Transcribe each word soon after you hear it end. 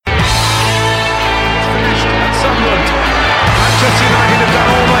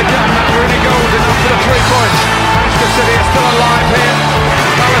points. Manchester City are still alive here.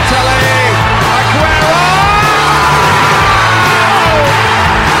 Balotelli, Aguero!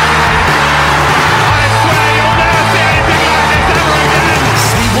 I swear you'll never see anything like this ever again.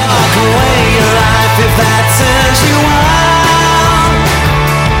 Walk away your life if that turns you on.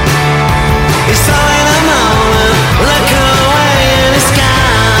 It's all in a moment, look away and it's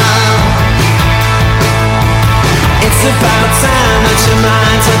gone. It's about time that your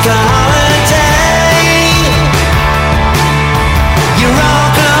mind took a holiday. You're all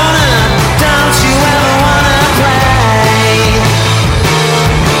grown up, don't you ever wanna play?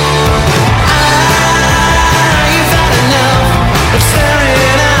 You've had enough of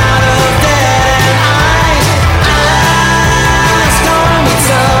staring out of dead eyes. It's gonna be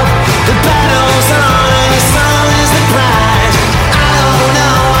tough, the battle's on and your soul is the prize. I don't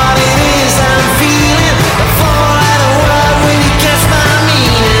know what it is I'm feeling, a four-letter word really gets my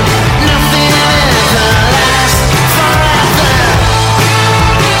meaning. Nothing ever lasts forever.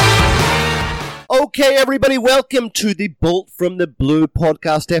 Okay, everybody, welcome to the Bolt from the Blue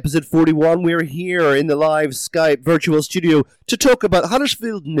podcast, episode 41. We're here in the live Skype virtual studio to talk about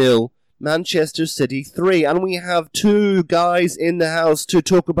Huddersfield 0, Manchester City 3. And we have two guys in the house to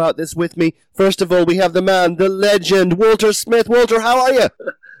talk about this with me. First of all, we have the man, the legend, Walter Smith. Walter, how are you?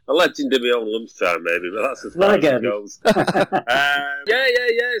 A legend in my own lunchtime, maybe, but that's as far as it goes. Yeah,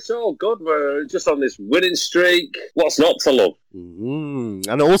 it's all good. We're just on this winning streak. What's not to love?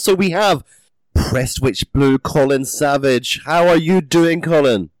 And also we have Prestwich Blue, Colin Savage. How are you doing,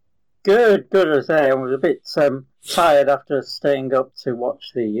 Colin? Good as I was a bit tired after staying up to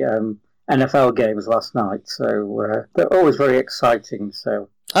watch the NFL games last night, so they're always very exciting. So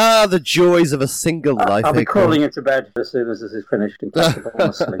the joys of a single life. I'll be crawling into bed as soon as this is finished and catch up on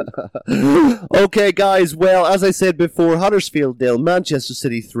my sleep. Okay, guys, well, as I said before, Huddersfield 0, Manchester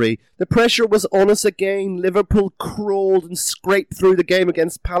City 3. The pressure was on us again. Liverpool crawled and scraped through the game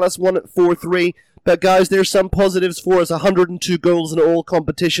against Palace, won at 4-3. But guys, there's some positives for us. 102 goals in all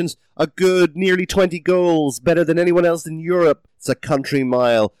competitions. A good nearly 20 goals. Better than anyone else in Europe. It's a country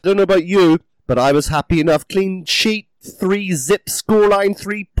mile. I don't know about you, but I was happy enough. Clean sheet, 3-zip scoreline,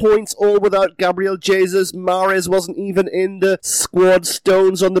 3 points, all without Gabriel Jesus. Mahrez wasn't even in the squad.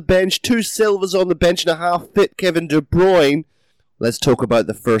 Stones on the bench. 2 Silvas on the bench and a half-fit Kevin De Bruyne. Let's talk about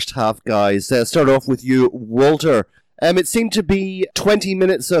the first half, guys. Start off with you, Walter. It seemed to be 20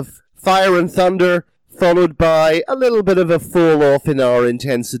 minutes of fire and thunder, followed by a little bit of a fall-off in our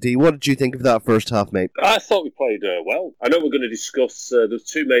intensity. What did you think of that first half, mate? I thought we played well. I know we're going to discuss there's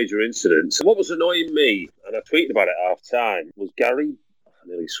 2 major incidents. And what was annoying me, and I tweeted about it at half-time, was Gary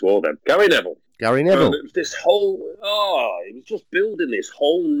Neville. Gary Neville. It was this whole, he was just building this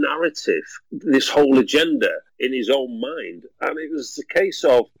whole narrative, this whole agenda in his own mind. And it was a case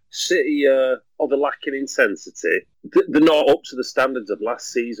of City are the lacking intensity. They're not up to the standards of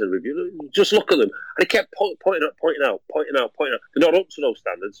last season review. Just look at them. And he kept pointing out. They're not up to those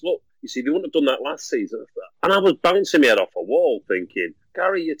standards. Look, you see, they wouldn't have done that last season. And I was bouncing my head off a wall thinking,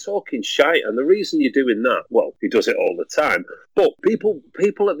 Gary, you're talking shite. And the reason you're doing that, well, he does it all the time. But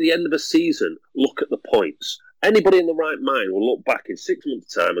people at the end of a season look at the points. Anybody in the right mind will look back in 6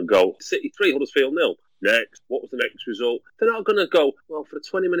 months' time and go, City 3, Huddersfield 0. Next, what was the next result? They're not going to go, well, for a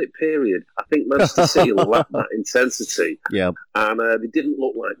 20-minute period, I think Manchester City lacked that intensity. Yeah. And they didn't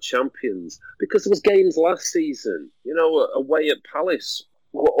look like champions. Because there was games last season, away at Palace,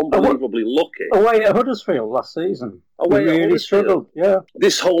 were unbelievably lucky. Away at Huddersfield last season. We really struggled, yeah.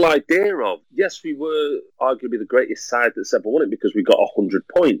 This whole idea of, yes, we were arguably the greatest side that's ever won it because we got 100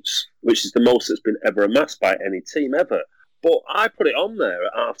 points, which is the most that's been ever amassed by any team ever. But I put it on there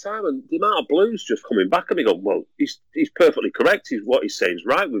at half-time, and the amount of blues just coming back at me going, well, he's perfectly correct. What he's saying is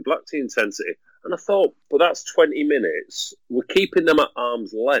right. We've lacked the intensity. And I thought, but that's 20 minutes. We're keeping them at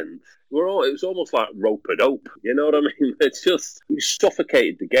arm's length. It was almost like rope-a-dope. You know what I mean? We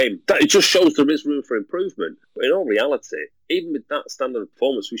suffocated the game. It just shows there is room for improvement. But in all reality, even with that standard of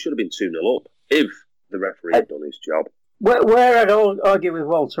performance, we should have been 2-0 up if the referee had done his job. Where I'd argue with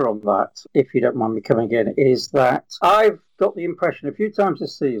Walter on that, if you don't mind me coming in, is that I've got the impression a few times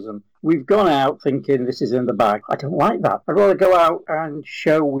this season we've gone out thinking this is in the bag. I don't like that. I'd rather go out and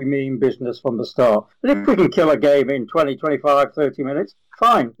show we mean business from the start. But if we can kill a game in 20, 25, 30 minutes,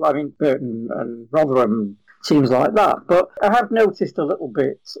 fine. I mean, Burton and Rotherham, teams like that. But I have noticed a little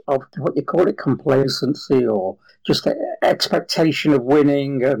bit of what you call it, complacency or just expectation of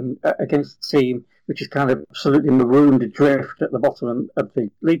winning against the team which is kind of absolutely marooned adrift at the bottom of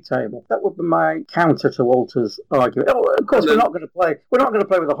the league table. That would be my counter to Walter's argument. Oh, of course, we're not going to play with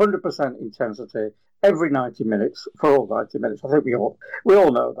 100% intensity every 90 minutes for all 90 minutes. I think we all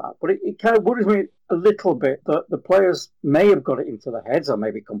know that. But it kind of worries me a little bit that the players may have got it into their heads, or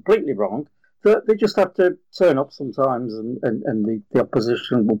maybe completely wrong, that they just have to turn up sometimes and the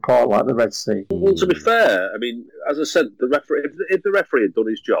opposition will part like the Red Sea. Well, to be fair, I mean, as I said, the referee, if the referee had done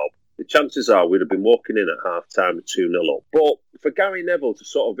his job, the chances are we'd have been walking in at half-time 2-0 up. But for Gary Neville to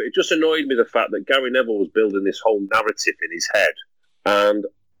sort of... It just annoyed me the fact that Gary Neville was building this whole narrative in his head. And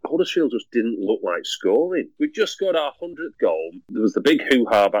Huddersfield just didn't look like scoring. We just got our 100th goal. There was the big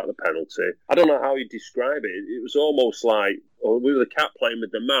hoo-ha about the penalty. I don't know how you describe it. It was almost like we were the cat playing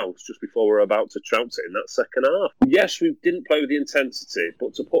with the mouse just before we were about to trounce it in that second half. Yes, we didn't play with the intensity,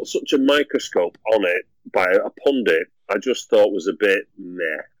 but to put such a microscope on it by a pundit, I just thought was a bit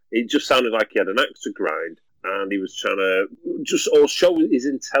meh. It just sounded like he had an axe to grind, and he was trying to just or show his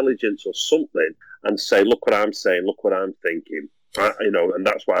intelligence or something and say, look what I'm saying, look what I'm thinking. And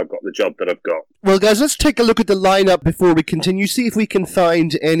that's why I've got the job that I've got. Well, guys, let's take a look at the lineup before we continue. See if we can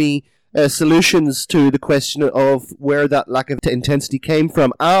find any solutions to the question of where that lack of intensity came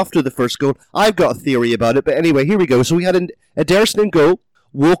from after the first goal. I've got a theory about it, but anyway, here we go. So we had Ederson in goal,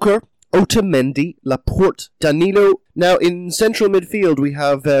 Walker, Otamendi, Laporte, Danilo. Now in central midfield we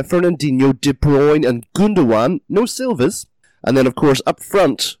have Fernandinho, De Bruyne and Gundogan. No Silvas. And then of course up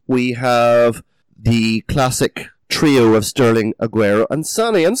front we have the classic trio of Sterling, Aguero and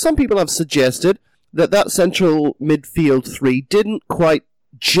Sané. And some people have suggested that central midfield three didn't quite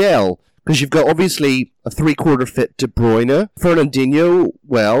gel, because you've got obviously a three-quarter fit De Bruyne. Fernandinho,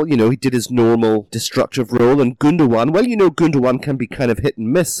 well, he did his normal destructive role. And Gundogan, well, Gundogan can be kind of hit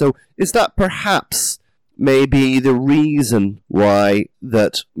and miss. So is that perhaps maybe the reason why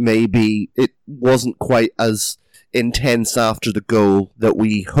that maybe it wasn't quite as intense after the goal that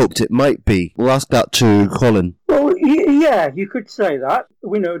we hoped it might be? We'll ask that to Colin. Well, yeah, you could say that.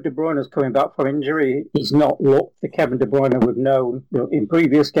 We know De Bruyne is coming back from injury. He's not looked the Kevin De Bruyne we've known in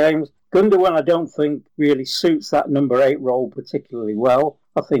previous games. Gundogan, I don't think, really suits that number 8 role particularly well.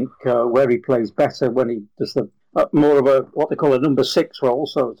 I think where he plays better when he does more of a what they call a number 6 role,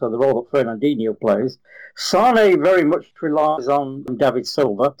 so the role that Fernandinho plays. Sané very much relies on David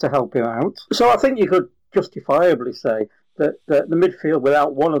Silva to help him out. So I think you could justifiably say that the midfield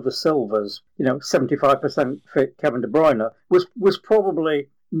without one of the Silvers, 75% fit Kevin De Bruyne, was probably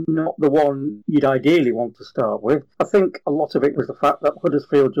not the one you'd ideally want to start with. I think a lot of it was the fact that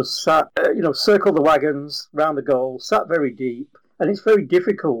Huddersfield just sat, circled the wagons round the goal, sat very deep, and it's very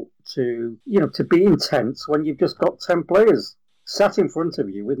difficult to be intense when you've just got 10 players sat in front of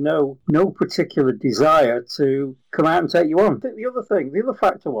you with no particular desire to come out and take you on. I think the other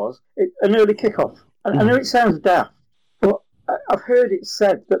factor was an early kickoff. And I know it sounds daft, but I've heard it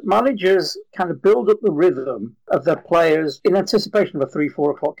said that managers kind of build up the rhythm of their players in anticipation of a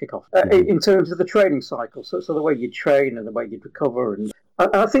 3-4 o'clock kickoff in terms of the training cycle. So the way you train and the way you recover. And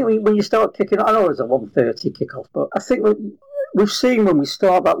I think when you start kicking, I know there's a 1:30 kickoff, but I think we've seen when we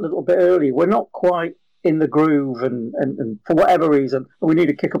start that little bit early, we're not quite in the groove and for whatever reason, we need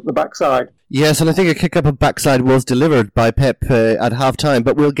to kick up the backside. Yes, and I think a kick up the backside was delivered by Pep at half-time,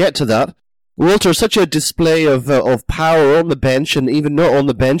 but we'll get to that. Walter, such a display of power on the bench and even not on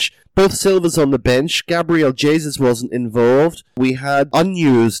the bench. Both Silva's on the bench. Gabriel Jesus wasn't involved. We had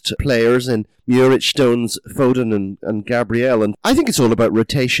unused players in Muric, Stones, Foden and Gabriel. And I think it's all about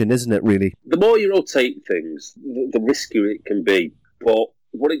rotation, isn't it, really? The more you rotate things, the riskier it can be. But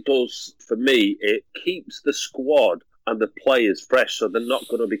what it does for me, it keeps the squad and the players fresh, so they're not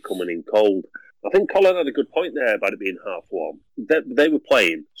going to be coming in cold. I think Colin had a good point there about it being half-1. They were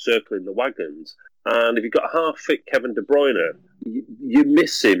playing, circling the wagons, and if you've got half-fit Kevin De Bruyne, you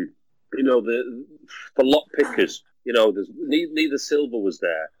miss him. The lot pickers. There's neither Silva was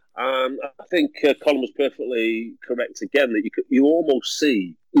there. And I think Colin was perfectly correct again that you almost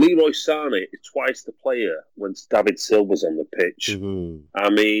see Leroy Sané is twice the player when David Silva's on the pitch. Mm-hmm.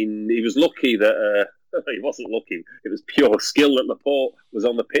 I mean, he was lucky that... he wasn't lucky. It was pure skill that Laporte was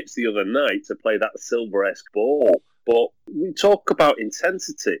on the pitch the other night to play that Silva-esque ball. But we talk about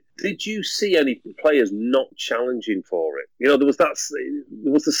intensity. Did you see any players not challenging for it? There was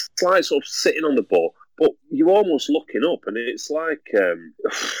the slight sort of sitting on the ball, but you're almost looking up, and it's like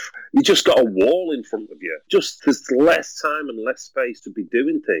you just got a wall in front of you. Just there's less time and less space to be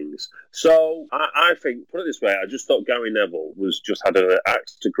doing things. So I think, put it this way, I just thought Gary Neville had an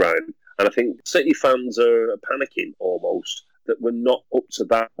axe to grind. And I think City fans are panicking almost that we're not up to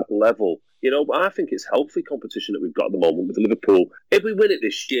that level But I think it's healthy competition that we've got at the moment with Liverpool. If we win it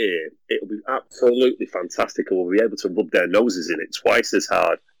this year, it'll be absolutely fantastic, and we'll be able to rub their noses in it twice as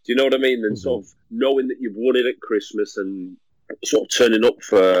hard. Do you know what I mean? And sort of knowing that you've won it at Christmas and sort of turning up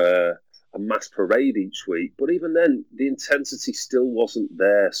for a mass parade each week. But even then, the intensity still wasn't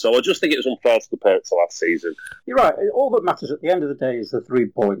there. So I just think it was unfair to compare it to last season. You're right. All that matters at the end of the day is the 3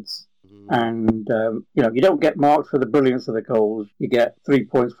 points. And, you don't get marked for the brilliance of the goals. You get 3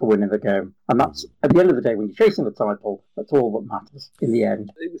 points for winning the game. And that's, at the end of the day, when you're chasing the title, that's all that matters in the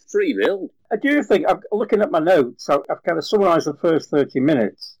end. It was 3-0. I do think, looking at my notes, I've kind of summarised the first 30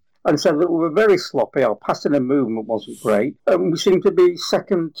 minutes and said that we were very sloppy. Our passing and movement wasn't great. And we seemed to be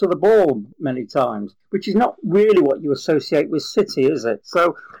second to the ball many times, which is not really what you associate with City, is it?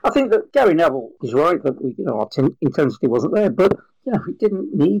 So I think that Gary Neville is right that our intensity wasn't there. But, it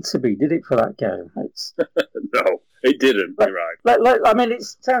didn't need to be, did it, for that game? No, it didn't. You're right. It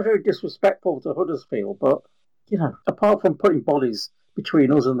sounds very disrespectful to Huddersfield, but, apart from putting bodies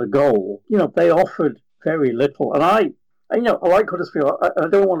between us and the goal, they offered very little. And I like Huddersfield. I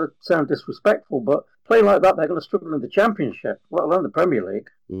don't want to sound disrespectful, but playing like that, they're going to struggle in the Championship, let alone the Premier League.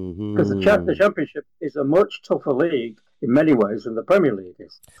 Because the Championship is a much tougher league in many ways than the Premier League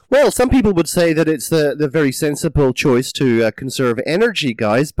is. Well, some people would say that it's the very sensible choice to conserve energy,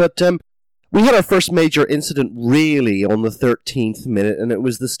 guys, but we had our first major incident really on the 13th minute, and it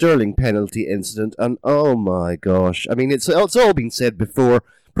was the Sterling penalty incident, and oh my gosh. I mean, it's all been said before.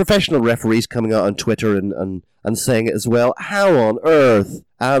 Professional referees coming out on Twitter and saying it as well. How on earth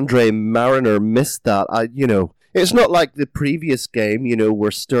Andre Marriner missed that? It's not like the previous game,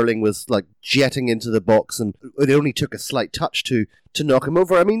 where Sterling was like jetting into the box and it only took a slight touch to knock him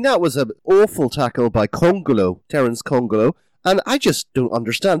over. I mean, that was an awful tackle by Terence Congolo. And I just don't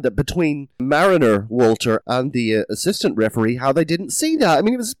understand that between Marriner, Walter, and the assistant referee, how they didn't see that. I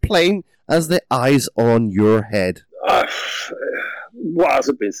mean, it was plain as the eyes on your head. What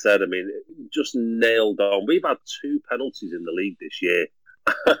hasn't been said, just nailed on. We've had 2 penalties in the league this year.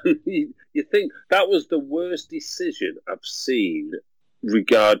 You think that was the worst decision I've seen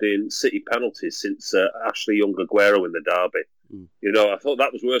regarding City penalties since Ashley Young Aguero in the derby. I thought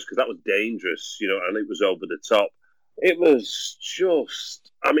that was worse because that was dangerous, and it was over the top. It was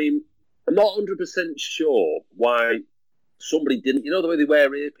just, I'm not 100% sure why somebody didn't, the way they wear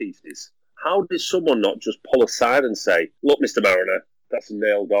earpieces. How did someone not just pull aside and say, look, Mr. Marriner, that's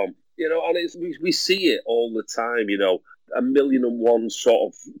nailed on? And we see it all the time, 1,000,001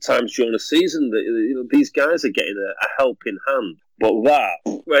 sort of times during the season that these guys are getting a helping hand. But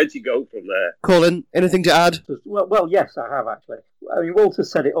where do you go from there? Colin, anything to add? Well, yes, I have actually. Walter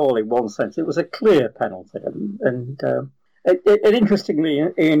said it all in one sense. It was a clear penalty, and interestingly,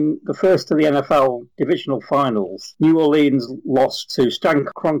 in the first of the NFL divisional finals, New Orleans lost to Stan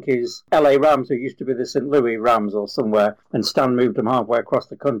Kroenke's LA Rams, who used to be the St. Louis Rams or somewhere, and Stan moved them halfway across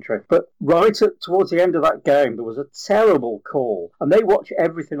the country. But towards the end of that game, there was a terrible call, and they watch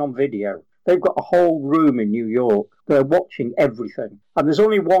everything on video. They've got a whole room in New York. They're watching everything. And there's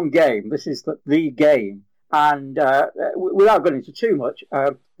only one game. This is the game. And without going into too much,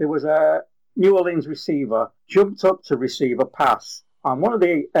 there was a New Orleans receiver jumped up to receive a pass, and one of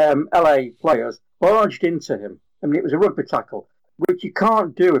the LA players barged into him. It was a rugby tackle, which you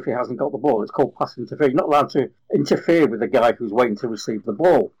can't do if he hasn't got the ball. It's called pass interference. You're not allowed to interfere with the guy who's waiting to receive the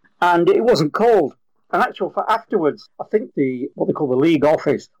ball. And it wasn't called. And actually, afterwards, I think what they call the league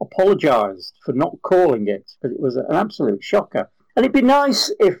office apologised for not calling it, because it was an absolute shocker. And it'd be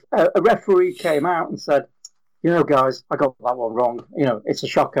nice if a referee came out and said, guys, I got that one wrong. It's a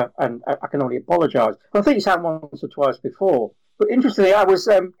shocker, and I can only apologise. I think it's happened once or twice before. But interestingly, I was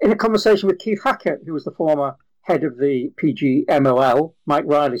in a conversation with Keith Hackett, who was the former head of the PGMOL, Mike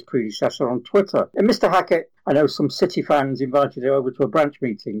Riley's predecessor, on Twitter. And Mr. Hackett, I know some City fans invited him over to a branch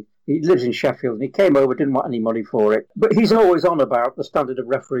meeting. He lives in Sheffield, and he came over, didn't want any money for it. But he's always on about the standard of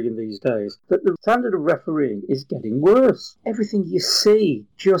refereeing these days. That the standard of refereeing is getting worse. Everything you see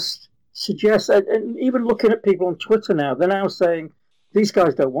just suggests, and even looking at people on Twitter now, they're now saying, these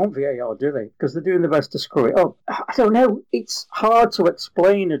guys don't want VAR, do they? Because they're doing their best to screw it up. I don't know. It's hard to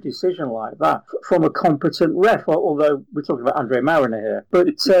explain a decision like that from a competent ref, although we're talking about Andre Marriner here. But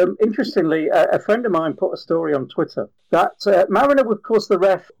interestingly, a friend of mine put a story on Twitter that Marriner, of course, the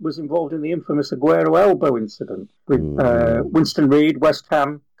ref, was involved in the infamous Aguero elbow incident with Winston Reid, West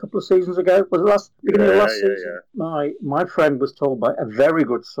Ham, a couple of seasons ago. Was it beginning of last season? Yeah. My friend was told by a very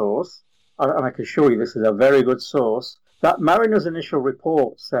good source, and I can assure you this is a very good source, that Marriner's initial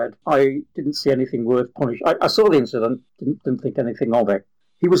report said, I didn't see anything worth punishing. I saw the incident, didn't think anything of it.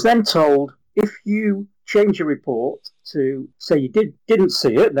 He was then told, if you change your report, to say you didn't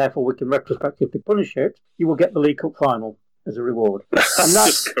see it, therefore we can retrospectively punish it, you will get the League Cup final as a reward. And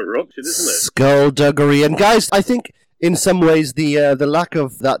that's just corruption, isn't it? Skullduggery. And guys, I think in some ways the lack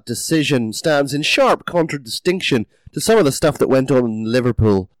of that decision stands in sharp contradistinction to some of the stuff that went on in the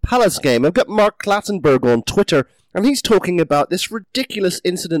Liverpool Palace game. I've got Mark Clattenburg on Twitter, and he's talking about this ridiculous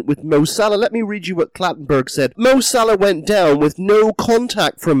incident with Mo Salah. Let me read you what Clattenburg said. Mo Salah went down with no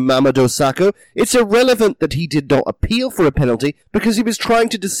contact from Mamadou Sakho. It's irrelevant that he did not appeal for a penalty because he was trying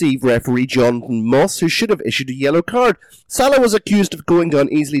to deceive referee Jonathan Moss, who should have issued a yellow card. Salah was accused of going down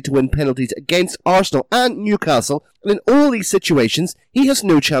easily to win penalties against Arsenal and Newcastle, and in all these situations, he has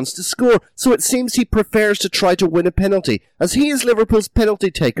no chance to score, so it seems he prefers to try to win a penalty. As he is Liverpool's penalty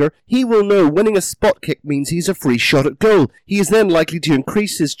taker, he will know winning a spot kick means he's a free shot at goal. He is then likely to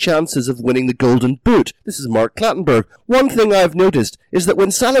increase his chances of winning the Golden Boot. This is Mark Clattenburg. One thing I've noticed is that when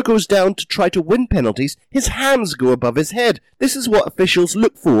Salah goes down to try to win penalties, his hands go above his head. This is what officials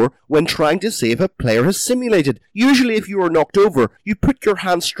look for when trying to see if a player has simulated. Usually if you are knocked over, you put your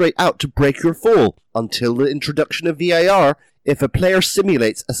hands straight out to break your fall. Until the introduction of VAR, if a player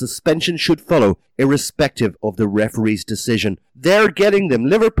simulates, a suspension should follow, irrespective of the referee's decision. They're getting them.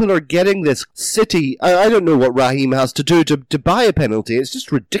 Liverpool are getting this. City, I don't know what Raheem has to do to buy a penalty. It's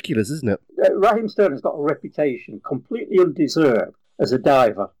just ridiculous, isn't it? Raheem Sterling's got a reputation, completely undeserved, as a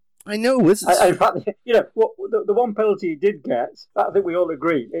diver. I know. In fact, the one penalty he did get, I think we all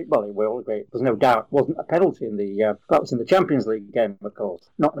agree. We all agree. There's no doubt it wasn't a penalty in the that was in the Champions League game, of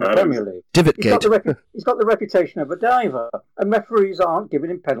course, not in the Premier League. Divotgate. He's got the reputation of a diver, and referees aren't giving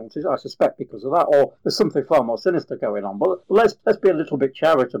him penalties, I suspect, because of that. Or there's something far more sinister going on. But let's be a little bit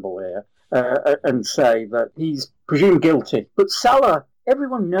charitable here and say that he's presumed guilty. But Salah.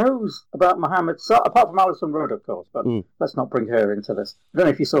 Everyone knows about Mohamed Salah, apart from Alison Rudd, of course, but let's not bring her into this. I don't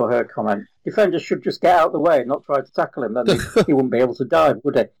know if you saw her comment. Defenders should just get out of the way and not try to tackle him, then he wouldn't be able to dive,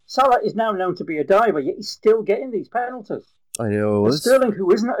 would he? Salah is now known to be a diver, yet he's still getting these penalties. I know. Sterling,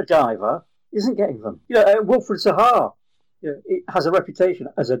 who isn't a diver, isn't getting them. Wilfred Zaha has a reputation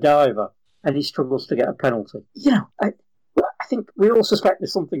as a diver, and he struggles to get a penalty. I think we all suspect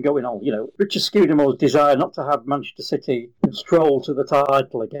there's something going on. Richard Scudamore's desire not to have Manchester City stroll to the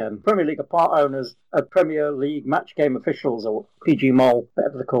title again. Premier League part owners, Premier League match game officials, or PG Mall,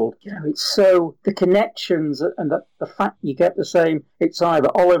 whatever they're called. It's so the connections and the fact you get the same. It's either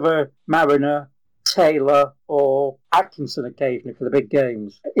Oliver, Marriner, Taylor or Atkinson occasionally for the big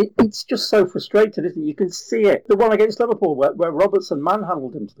games. It's just so frustrating, isn't it? You can see it. The one against Liverpool where Robertson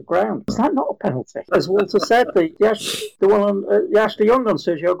manhandled him to the ground. Is that not a penalty? As Walter said, the one on Ashley Young on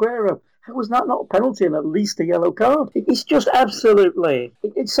Sergio Aguero. How was that not a penalty and at least a yellow card? It's just absolutely...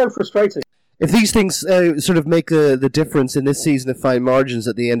 It's so frustrating. If these things sort of make the difference in this season of fine margins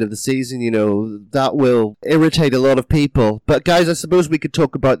at the end of the season, that will irritate a lot of people. But guys, I suppose we could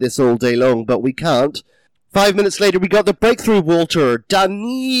talk about this all day long, but we can't. 5 minutes later, we got the breakthrough, Walter.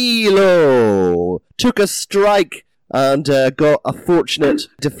 Danilo took a strike and got a fortunate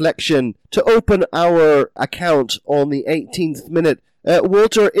deflection to open our account on the 18th minute.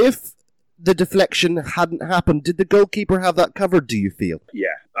 Walter, if the deflection hadn't happened, did the goalkeeper have that covered, do you feel? Yeah,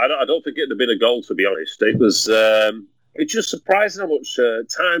 I don't think it'd have been a goal, to be honest. It was it's just surprising how much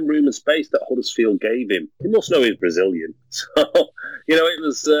time, room and space that Huddersfield gave him. He must know he's Brazilian. So, it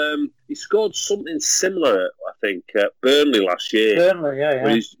was... he scored something similar, I think, at Burnley last year. Burnley, yeah.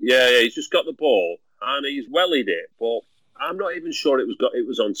 He's just got the ball and he's wellied it, but I'm not even sure it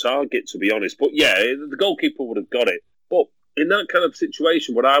was on target, to be honest. But yeah, the goalkeeper would have got it. But in that kind of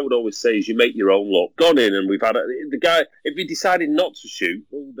situation, what I would always say is you make your own luck. Gone in and we've had the guy, if he decided not to shoot,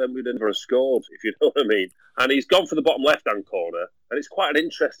 well, then we'd never have scored, if you know what I mean. And he's gone for the bottom left-hand corner, and it's quite an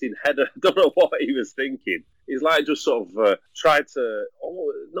interesting header. I don't know what he was thinking. He's like just sort of tried to,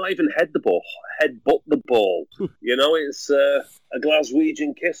 not even head the ball, headbutt the ball. It's a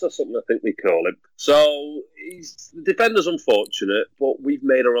Glaswegian kiss or something, I think they call it. So the defender's unfortunate, but we've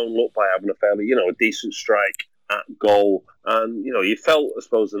made our own luck by having a fairly, a decent strike at goal. And, you felt, I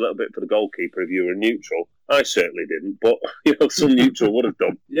suppose, a little bit for the goalkeeper if you were neutral. I certainly didn't, but, some neutral would have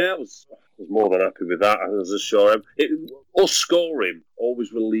done. Yeah, I was more than happy with that. I was sure us scoring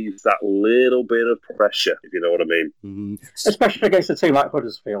always relieves that little bit of pressure, if you know what I mean. Mm-hmm. Especially against a team like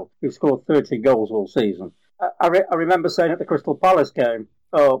Huddersfield, who've scored 13 goals all season. I remember saying at the Crystal Palace game,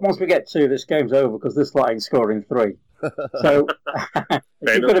 once we get 2, this game's over because this lot ain't scoring 3. So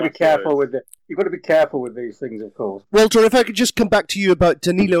you've got to be careful with it. You've got to be careful with these things, of course. Walter, if I could just come back to you about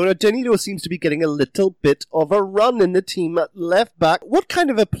Danilo. Now, Danilo seems to be getting a little bit of a run in the team at left back. What kind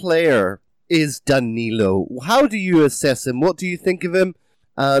of a player is Danilo? How do you assess him? What do you think of him?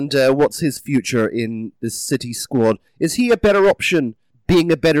 and what's his future in the City squad? Is he a better option,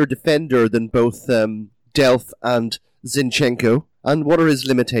 being a better defender than both Delph and Zinchenko? And what are his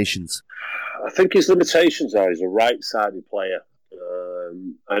limitations? I think his limitations are he's a right-sided player.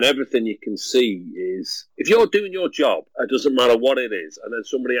 And everything you can see is, if you're doing your job, it doesn't matter what it is, and then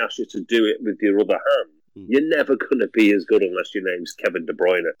somebody asks you to do it with your other hand, you're never going to be as good unless your name's Kevin De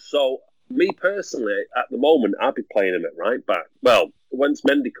Bruyne. So, me personally, at the moment, I'd be playing him at right back. Well, once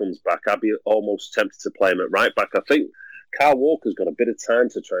Mendy comes back, I'd be almost tempted to play him at right back. I think Kyle Walker's got a bit of time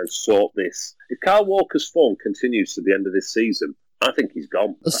to try and sort this. If Kyle Walker's form continues to the end of this season, I think he's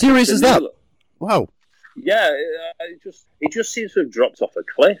gone. As serious as that? Wow. Yeah, it just seems to have dropped off a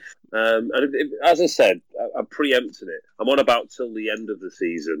cliff. And as I said, I'm preempting it. I'm on about till the end of the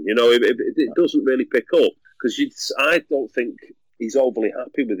season. You know, it doesn't really pick up because I don't think he's overly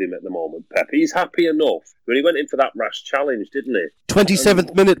happy with him at the moment, Pep. He's happy enough when he went in for that rash challenge, didn't he?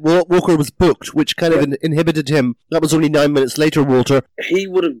 27th minute, Walker was booked, which kind of inhibited him. That was only 9 minutes later, Walter. He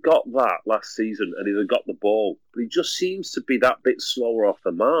would have got that last season and he'd have got the ball. But he just seems to be that bit slower off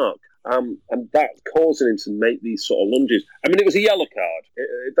the mark. And that's causing him to make these sort of lunges. I mean, it was a yellow card.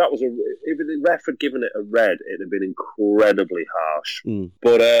 If the ref had given it a red, it'd have been incredibly harsh.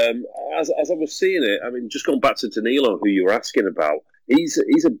 But as I was seeing it, I mean, just going back to Danilo, who you were asking about, he's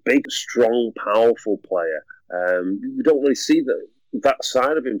a big, strong, powerful player. We don't really see that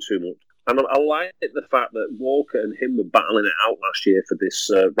side of him too much. And I like the fact that Walker and him were battling it out last year for this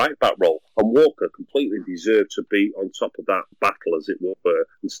right-back role. And Walker completely deserved to be on top of that battle, as it were,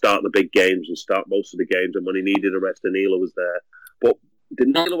 and start the big games and start most of the games. And when he needed a rest, Danilo was there. But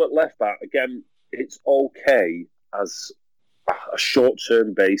Danilo at left-back, again, it's okay as a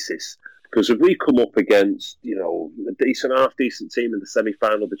short-term basis. Because if we come up against, you know, a half-decent team in the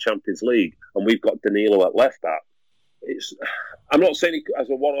semi-final of the Champions League, and we've got Danilo at left-back, I'm not saying as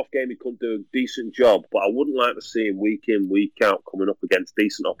a one-off game he couldn't do a decent job, but I wouldn't like to see him week in, week out coming up against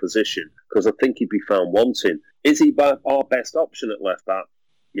decent opposition because I think he'd be found wanting. Is he our best option at left back?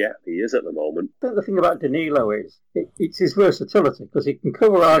 Yeah, he is at the moment. I think the thing about Danilo is it's his versatility because he can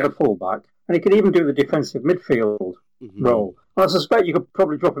cover either fullback and he can even do the defensive midfield role. And I suspect you could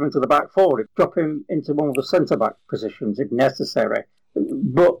probably drop him into the back forward, drop him into one of the centre-back positions if necessary.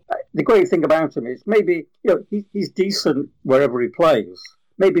 But the great thing about him is maybe, you know, he's decent wherever he plays.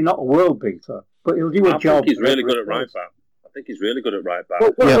 Maybe not a world beater, but he'll do a job. I think he's really good at right back.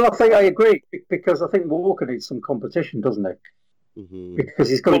 Well, I think I agree because I think Walker needs some competition, doesn't he? Because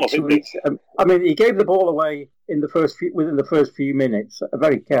he's got I mean, he gave the ball away within the first few minutes, a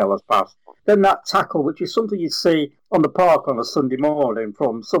very careless pass. Then that tackle, which is something you'd see on the park on a Sunday morning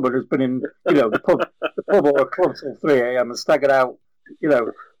from someone who's been in, you know, the pub or a club till 3 a.m. and staggered out, you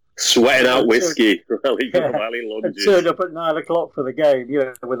know, sweating out whiskey while he lunges. And turned up at 9 o'clock for the game, you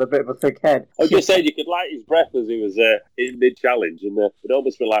know, with a bit of a thick head. I was just saying, you could light his breath as he was in mid-challenge, and it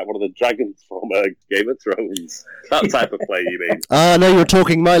almost felt like one of the dragons from Game of Thrones. That type of play, you mean? Now you're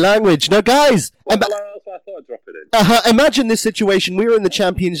talking my language. Now, guys... I thought I'd drop it in. Imagine this situation. We're in the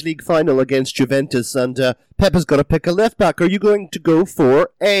Champions League final against Juventus, and Pep has got to pick a left-back. Are you going to go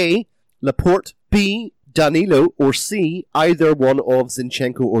for A, Laporte, B, Danilo, or C, either one of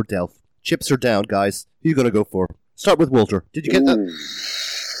Zinchenko or Delph? Chips are down, guys. Who are you going to go for? Start with Walter. Did you get that?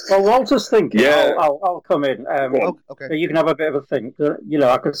 Well, Walter's thinking. Yeah. I'll come in. Okay. So you can have a bit of a think. You know,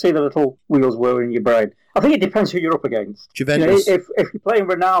 I could see the little wheels whirring in your brain. I think it depends who you're up against. Juventus. You know, if you're playing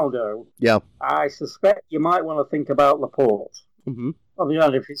Ronaldo, yeah, I suspect you might want to think about Laporte. On the other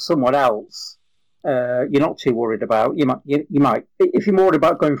hand, if it's someone else, you're not too worried about. You might. If you're more worried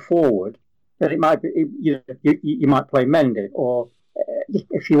about going forward, then it might be. You might play Mendy, or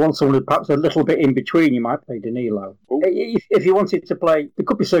if you want someone who's perhaps a little bit in between, you might play Danilo. If you wanted to play, there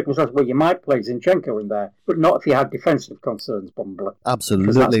could be circumstances where you might play Zinchenko in there, but not if you had defensive concerns, probably. Absolutely.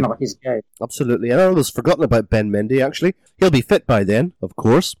 Because that's not his game. Absolutely. And I almost forgotten about Ben Mendy, actually. He'll be fit by then, of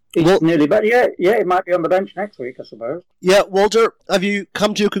course. He's nearly better. Yeah, he might be on the bench next week, I suppose. Yeah, Walter, have you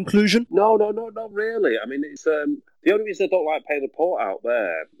come to a conclusion? No, not really. I mean, it's the only reason I don't like paying the port out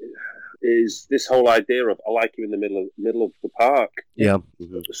there is this whole idea of I like you in the middle of the park. Yeah.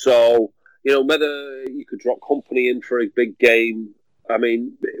 So, you know, whether you could drop company in for a big game, I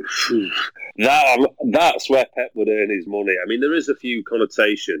mean, that's where Pep would earn his money. I mean, there is a few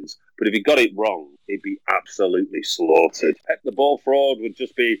connotations, but if he got it wrong, he'd be absolutely slaughtered. Pep the ball fraud would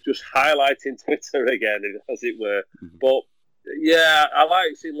just be highlighting Twitter again, as it were. But yeah, I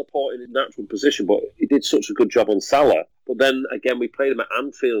like seeing Laporte in his natural position, but he did such a good job on Salah. But then again, we played him at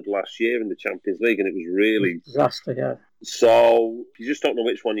Anfield last year in the Champions League, and it was really disaster. Yeah. So you just don't know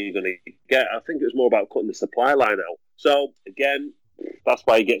which one you're going to get. I think it was more about cutting the supply line out. So again, that's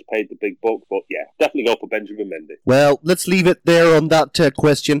why he gets paid the big buck. But yeah, definitely go for Benjamin Mendy. Well, let's leave it there on that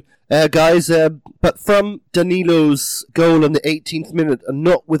question. Guys, but from Danilo's goal in the 18th minute, and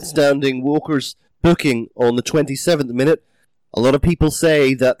notwithstanding Walker's booking on the 27th minute, a lot of people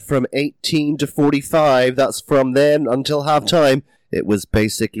say that from 18 to 45, that's from then until half-time, it was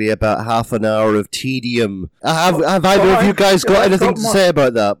basically about half an hour of tedium. Have either of you guys got anything to say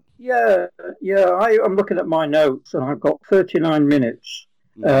about that? Yeah. I'm looking at my notes, and I've got 39 minutes.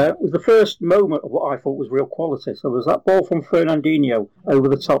 It was the first moment of what I thought was real quality. So there was that ball from Fernandinho over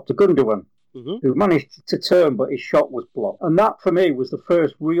the top to Gundogan, who managed to turn, but his shot was blocked. And that, for me, was the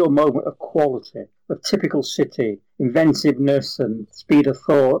first real moment of quality, of typical City, inventiveness and speed of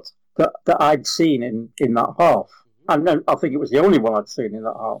thought that I'd seen in that half. And I think it was the only one I'd seen in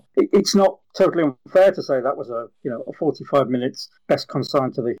that half. It's not totally unfair to say that was a 45 minutes best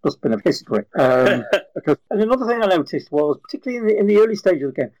consigned to the dustbin of history. And another thing I noticed was, particularly in the early stages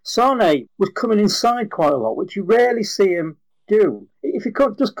of the game, Sane was coming inside quite a lot, which you rarely see him do. If he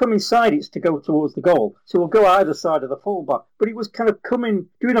could just come inside, it's to go towards the goal. So we'll go either side of the fullback. But he was kind of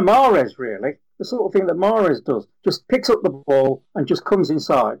doing a Mahrez, really. The sort of thing that Mahrez does. Just picks up the ball and just comes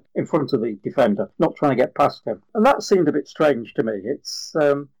inside in front of the defender, not trying to get past him. And that seemed a bit strange to me. It's,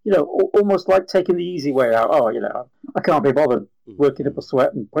 almost like taking the easy way out. I can't be bothered working up a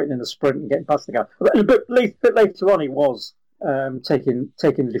sweat and putting in a sprint and getting past the guy. A bit later on, he was taking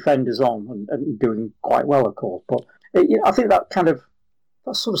the defenders on and doing quite well, of course. But I think that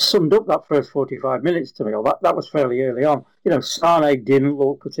sort of summed up that first 45 minutes to me. Or that was fairly early on. Sane didn't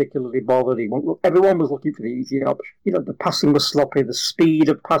look particularly bothered. Everyone was looking for the easy option. The passing was sloppy. The speed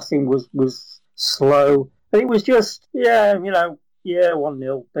of passing was slow. And it was just, 1-0.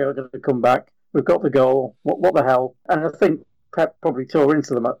 They were going to come back. We've got the goal. What the hell? And I think Pep probably tore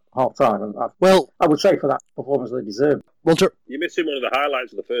into them at half time. And I would say for that performance they deserved. Walter? You're missing one of the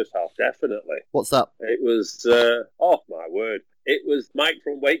highlights of the first half, definitely. What's that? It was, my word, it was Mike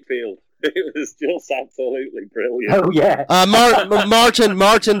from Wakefield. It was just absolutely brilliant. Oh, yeah. Martin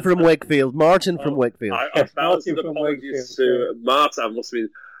from Wakefield. Martin from Wakefield. I thousand apologies to Martin. I must have been...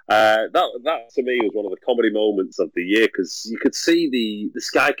 that to me was one of the comedy moments of the year, because you could see the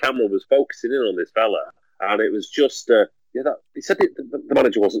Sky camera was focusing in on this fella, and it was just... he said the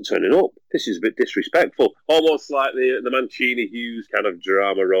manager wasn't turning up. This is a bit disrespectful. Almost like the Mancini-Hughes kind of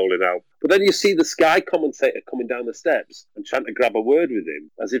drama rolling out. But then you see the Sky commentator coming down the steps and trying to grab a word with him,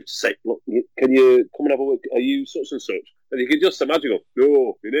 as if to say, look, can you come and have a word? Are you such and such? And you can just imagine,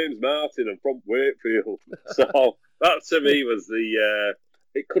 no, my name's Martin, I'm from Wakefield. So that to me was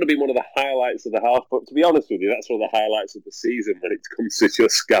it could have been one of the highlights of the half, but to be honest with you, that's one of the highlights of the season when it comes to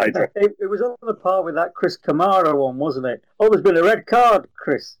just Sky. It was on the par with that Chris Kamara one, wasn't it? Oh, there's been a red card,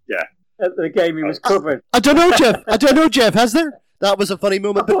 Chris. Yeah. At the game he was covering. I don't know, Jeff. Has there? That was a funny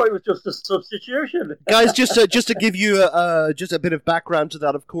moment. I thought it was just a substitution. Guys, just to give you just a bit of background to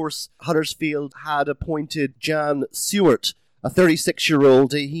that, of course, Huddersfield had appointed Jan Stewart, a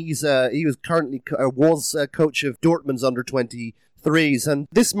 36-year-old. He was currently coach of Dortmund's under-23s, and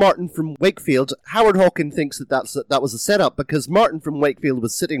this Martin from Wakefield, Howard Hawkin thinks that was a setup, because Martin from Wakefield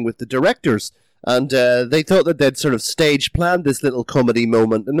was sitting with the directors, and they thought that they'd sort of stage planned this little comedy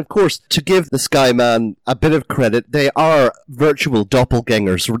moment. And of course, to give the Sky Man a bit of credit, they are virtual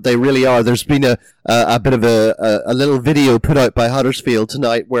doppelgangers. They really are. There's been a bit of a little video put out by Huddersfield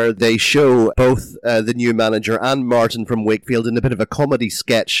tonight where they show both the new manager and Martin from Wakefield in a bit of a comedy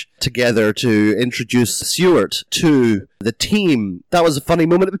sketch together to introduce Stewart to the team. That was a funny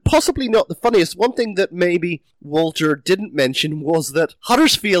moment, but possibly not the funniest. One thing that maybe Walter didn't mention was that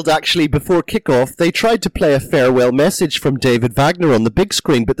Huddersfield actually, before kickoff, they tried to play a farewell message from David Wagner on the big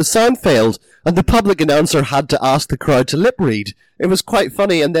screen, but the sound failed, and the public announcer had to ask the crowd to lip read. It was quite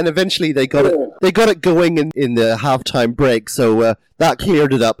funny, and then eventually they got it going in the halftime break, so that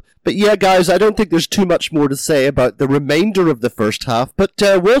cleared it up. But yeah, guys, I don't think there's too much more to say about the remainder of the first half. But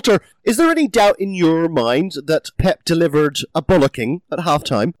Walter, is there any doubt in your mind that Pep delivered a bollocking at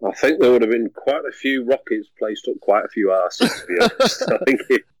halftime? I think there would have been quite a few rockets placed up quite a few arses, to be honest. I think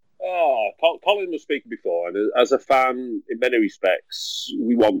Colin was speaking before, and as a fan, in many respects,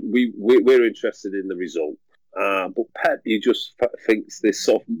 we're interested in the result. But Pep, he just thinks this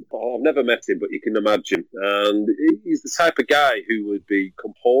sort of... I've never met him, but you can imagine. And he's the type of guy who would be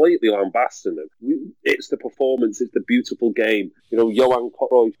completely lambasting him. It's the performance, it's the beautiful game. Johan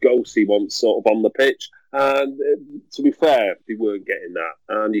Cruyff ghost he wants sort of on the pitch. And to be fair, they weren't getting that.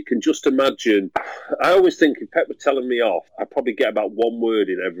 And you can just imagine, I always think if Pep was telling me off, I'd probably get about one word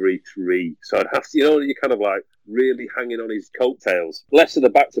in every three. So I'd have to, you're kind of like really hanging on his coattails. Less of the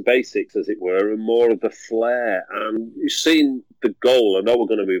back to basics, as it were, and more of the flair. And you've seen the goal. I know we're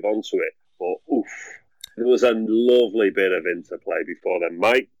going to move on to it, but oof. It was a lovely bit of interplay before then.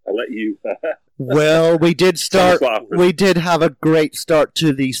 Mike, I'll let you... Well, we did have a great start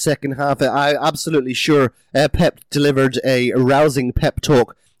to the second half. I'm absolutely sure Pep delivered a rousing pep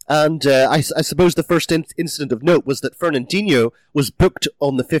talk. And I suppose the first incident of note was that Fernandinho was booked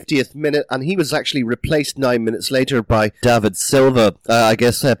on the 50th minute, and he was actually replaced 9 minutes later by David Silva. I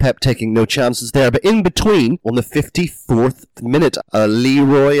guess Pep taking no chances there. But in between, on the 54th minute, a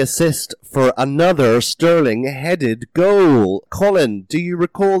Leroy assist for another Sterling-headed goal. Colin, do you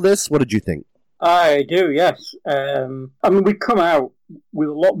recall this? What did you think? I do, yes. We come out with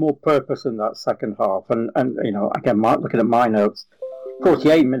a lot more purpose in that second half. And again, looking at my notes,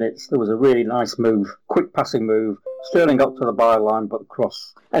 48 minutes, there was a really nice move, quick passing move. Sterling got to the byline, but the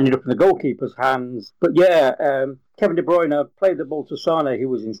cross ended up in the goalkeeper's hands. But Kevin De Bruyne played the ball to Sane, who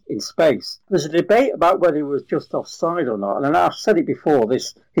was in space. There's a debate about whether he was just offside or not. And I've said it before,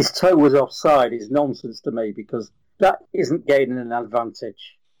 his toe was offside is nonsense to me, because that isn't gaining an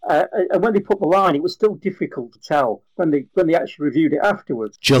advantage. And when they put the line, it was still difficult to tell when they actually reviewed it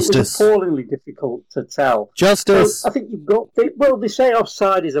afterwards. Justice. It was appallingly difficult to tell. Justice. So I think you've got... they say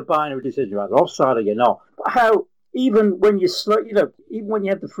offside is a binary decision, either offside or you're not. But how... Even when you even when you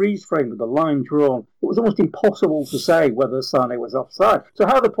had the freeze frame with the line drawn, it was almost impossible to say whether Sane was offside. So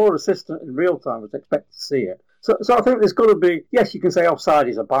how the poor assistant in real time was expected to see it? So I think there's got to be, yes, you can say offside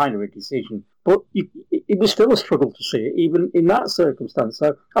is a binary decision, but it was still a struggle to see it, even in that circumstance.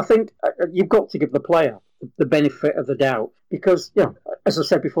 So I think you've got to give the player the benefit of the doubt, because, as I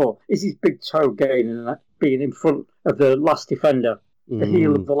said before, is his big toe being in front of the last defender? The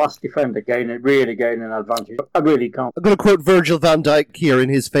heel of the last defender gaining an advantage. I really can't. I'm going to quote Virgil van Dijk here in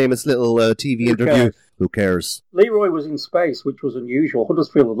his famous little TV interview. Who cares? Leroy was in space, which was unusual.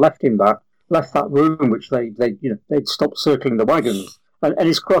 Huddersfield had left that room, which they'd stopped circling the wagons. And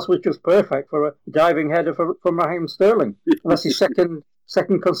his cross was just perfect for a diving header from Raheem Sterling. And that's his second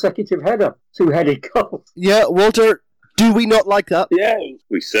consecutive header, two-headed goal. Yeah, Walter, do we not like that? Yeah,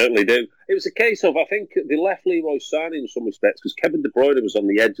 we certainly do. It was a case of, I think, they left Leroy Sane in some respects because Kevin De Bruyne was on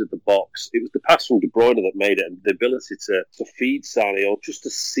the edge of the box. It was the pass from De Bruyne that made it, and the ability to feed Sane, or just to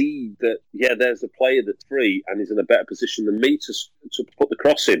see that, there's a player that's free and is in a better position than me to put the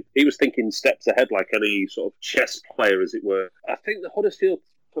cross in. He was thinking steps ahead like any sort of chess player, as it were. I think the Huddersfield,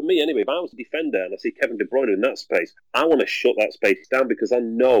 for me anyway, if I was a defender and I see Kevin De Bruyne in that space, I want to shut that space down because I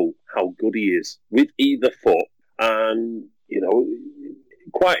know how good he is with either foot. And,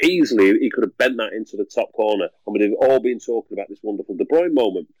 quite easily he could have bent that into the top corner and we'd have all been talking about this wonderful De Bruyne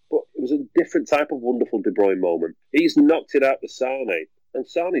moment. But it was a different type of wonderful De Bruyne moment. He's knocked it out to Sane, and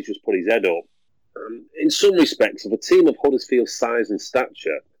Sane's just put his head up. In some respects, of a team of Huddersfield's size and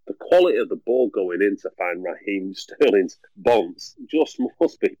stature, the quality of the ball going in to find Raheem Sterling's bounce just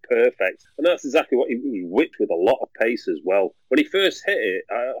must be perfect. And that's exactly what he was whipped with, a lot of pace as well. When he first hit it,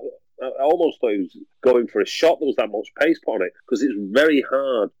 I almost thought he was going for a shot. There was that much pace put on it, because it's very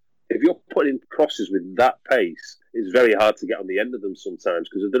hard. If you're putting crosses with that pace, it's very hard to get on the end of them sometimes,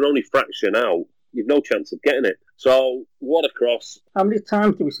 because if they're only fraction out, you've no chance of getting it. So, what a cross. How many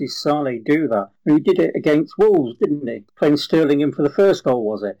times do we see Sane do that? He did it against Wolves, didn't he? Playing Sterling in for the first goal,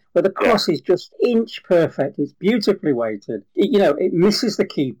 was it? Where the cross is just inch perfect. It's beautifully weighted. It misses the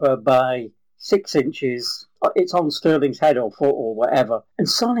keeper by 6 inches. It's on Sterling's head or foot or whatever. And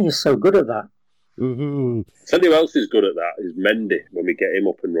Sane is so good at that. Mm-hmm. Tell you who else is good at that is Mendy, when we get him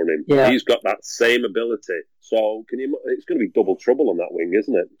up and running. Yeah. He's got that same ability. So it's going to be double trouble on that wing,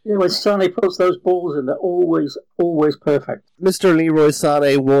 isn't it? Yeah, when Sane puts those balls in, they're always perfect. Mr. Leroy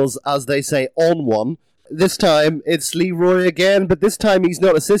Sane was, as they say, on one. This time it's Leroy again, but this time he's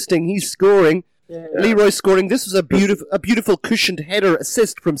not assisting, he's scoring. Yeah. Leroy scoring. This was a beautiful cushioned header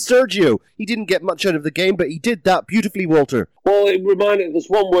assist from Sergio. He didn't get much out of the game, but he did that beautifully, Walter. Well, it reminded, there's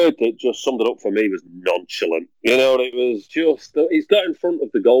one word that just summed it up for me, was nonchalant. It was just, he's got in front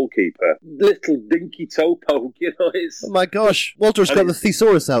of the goalkeeper, little dinky toe poke, it's... Oh my gosh, Walter's got the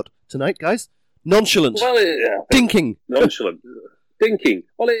thesaurus out tonight, guys. Nonchalant. Well, dinking. Nonchalant. Dinking.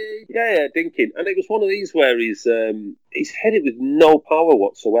 Well, dinking. And it was one of these where he's headed with no power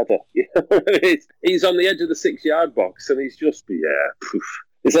whatsoever. He's on the edge of the 6-yard box, and he's just, poof.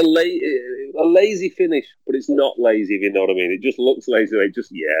 It's a lazy finish, but it's not lazy, if you know what I mean. It just looks lazy.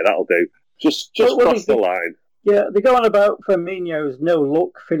 That'll do. Just cross the line. Yeah, they go on about Firmino's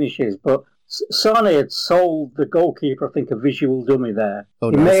no-look finishes, but Sane had sold the goalkeeper, I think, a visual dummy there.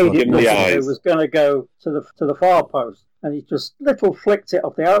 Oh, he nice made one. it Give him look the like it eyes. was going to go to the far post, and he just little flicked it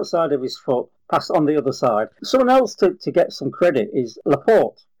off the outside of his foot, passed on the other side. Someone else to get some credit is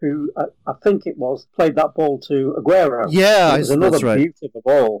Laporte, who I think it was played that ball to Aguero. Yeah, it was another that's right. beautiful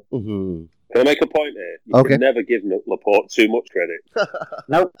ball. Mm-hmm. Can I make a point here? You Okay. can never give Laporte too much credit.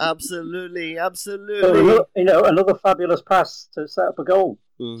 No, Absolutely. another fabulous pass to set up a goal.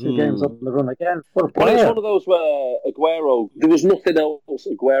 Mm-hmm. 2 games on the run again. What a Well, it's player! one of those where Aguero, there was nothing else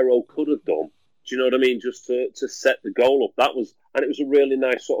Aguero could have done. Do you know what I mean? Just to set the goal up. And it was a really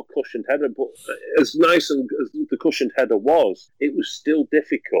nice sort of cushioned header. But as nice as the cushioned header was, it was still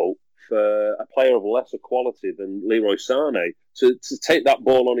difficult for a player of lesser quality than Leroy Sane to take that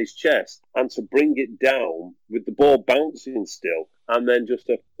ball on his chest and to bring it down with the ball bouncing still. And then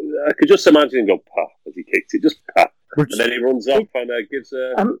I could just imagine him go, "Pah," as he kicked it, just "Pah." And then he runs off and gives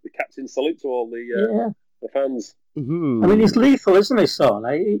the captain salute to all the fans. Mm-hmm. I mean, he's lethal, isn't he,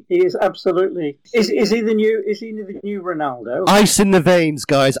 Sane? He is absolutely. Is he the new Ronaldo? Ice in the veins,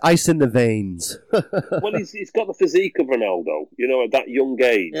 guys. Ice in the veins. Well, he's got the physique of Ronaldo, at that young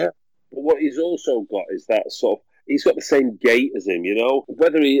age. Yeah. But what he's also got is that sort of. He's got the same gait as him,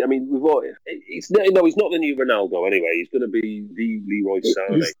 Whether he's not the new Ronaldo anyway. He's going to be the Leroy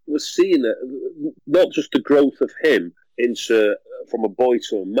Sane. We're seeing not just the growth of him from a boy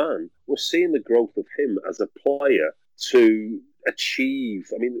to a man. We're seeing the growth of him as a player to achieve.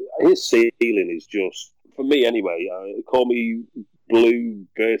 I mean, his ceiling is just, for me anyway. Call me Blue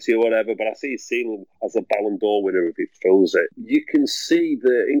Bertie or whatever, but I see his ceiling as a Ballon d'Or winner if he fills it. You can see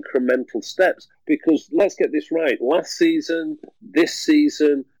the incremental steps because let's get this right. Last season, this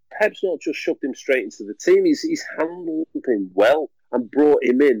season, Pep's not just shoved him straight into the team. He's handled him well and brought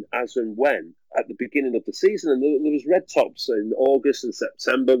him in as and when at the beginning of the season. And there was red tops in August and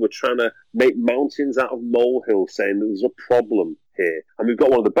September. We're trying to make mountains out of molehills, saying there's a problem here. And we've got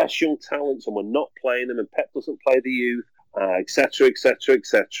one of the best young talents and we're not playing them and Pep doesn't play the youth. Etc., etc.,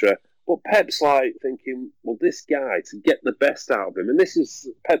 etc. But Pep's like thinking, well, this guy, to get the best out of him, and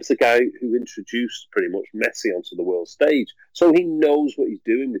Pep's the guy who introduced pretty much Messi onto the world stage, so he knows what he's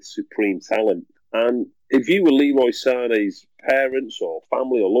doing with supreme talent. And if you were Leroy Sané's parents or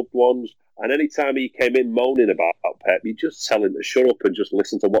family or loved ones, and any time he came in moaning about Pep, you just tell him to shut up and just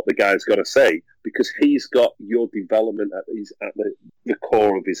listen to what the guy's got to say, because he's got your development at the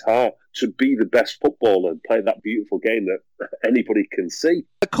core of his heart to be the best footballer and play that beautiful game that anybody can see.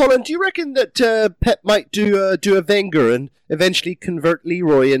 Colin, do you reckon that Pep might do a Wenger and eventually convert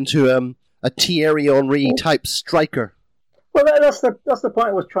Leroy into a Thierry Henry type striker? Well, that's the point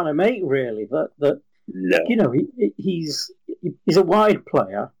I was trying to make, really. That No. He's a wide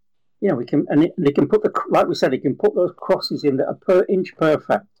player. He can put like we said, he can put those crosses in that are per inch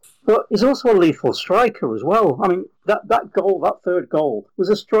perfect. But he's also a lethal striker as well. I mean, that goal, that third goal, was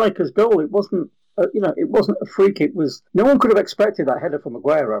a striker's goal. It wasn't, it wasn't a freak. It was. No one could have expected that header from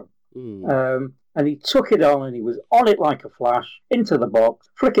Aguero. And he took it on, and he was on it like a flash into the box,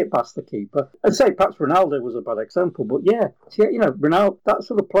 flick it past the keeper. I'd say perhaps Ronaldo was a bad example, but yeah, Ronaldo, that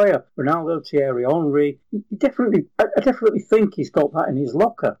sort of player, Ronaldo, Thierry Henry, I definitely think he's got that in his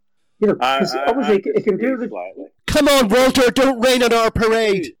locker. Because obviously he can do the. Slightly. Come on, Walter, don't rain on our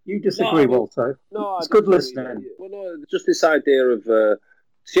parade. You disagree, Walter? No, it's good listening. Well, no, just this idea of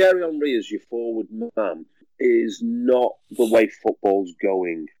Thierry Henry as your forward man is not the way football's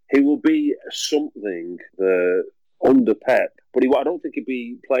going. He will be something under Pep, but I don't think he'd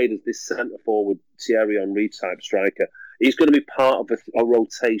be played as this centre forward Thierry Henry type striker. He's going to be part of a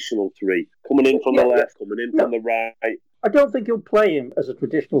rotational three, coming in from the left, coming in from the right. I don't think he'll play him as a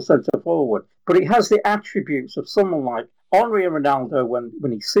traditional centre forward, but he has the attributes of someone like Henry and Ronaldo.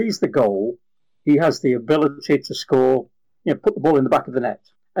 When he sees the goal, he has the ability to score, put the ball in the back of the net.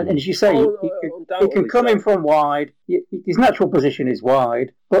 And as you say, he can come in from wide. His natural position is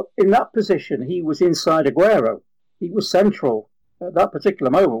wide, but in that position, he was inside Aguero. He was central at that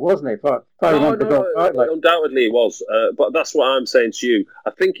particular moment, wasn't he? If I remember rightly. Undoubtedly he was. But that's what I'm saying to you. I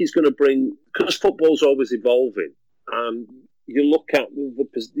think he's going to bring, because football's always evolving. And you look at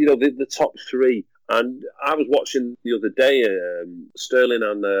the top three, and I was watching the other day. Sterling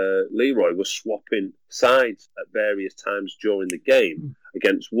and Leroy were swapping sides at various times during the game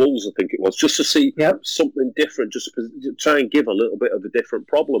against Wolves, I think it was, just to see something different, just to try and give a little bit of a different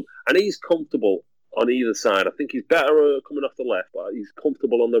problem. And he's comfortable on either side. I think he's better coming off the left, but he's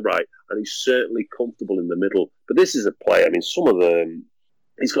comfortable on the right, and he's certainly comfortable in the middle. But this is a player. I mean, some of them.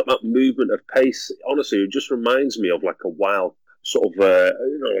 He's got that movement of pace. Honestly, it just reminds me of like a wild sort of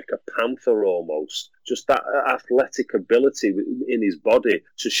like a panther almost. Just that athletic ability in his body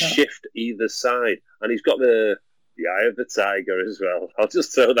to shift either side, and he's got the eye of the tiger as well. I'll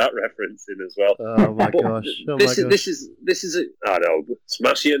just throw that reference in as well. Oh my gosh! This is I know,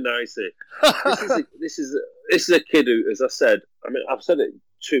 smashy and nicey. This is a kid who, as I said, I've said it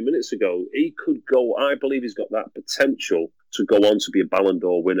 2 minutes ago. He could go. I believe he's got that potential to go on to be a Ballon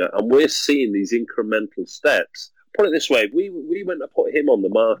d'Or winner, and we're seeing these incremental steps. Put it this way: we went to put him on the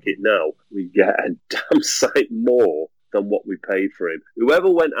market now, we get a damn sight more than what we paid for him. Whoever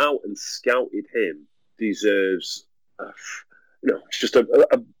went out and scouted him deserves, just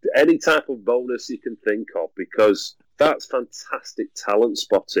any type of bonus you can think of, because that's fantastic talent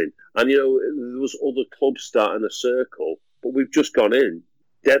spotting. And there was other clubs starting a circle, but we've just gone in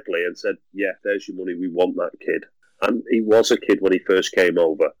deadly and said, "Yeah, there's your money. We want that kid." And he was a kid when he first came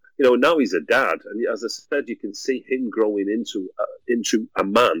over. Now he's a dad, and as I said, you can see him growing into a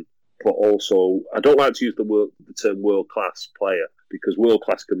man. But also, I don't like to use the term world-class player, because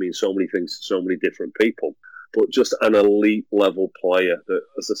world-class can mean so many things to so many different people. But just an elite-level player that,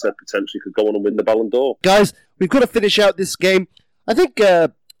 as I said, potentially could go on and win the Ballon d'Or. Guys, we've got to finish out this game. I think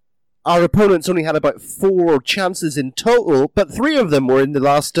our opponents only had about 4 chances in total, but 3 of them were in the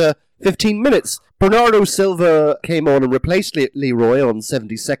last 15 minutes. Bernardo Silva came on and replaced Leroy on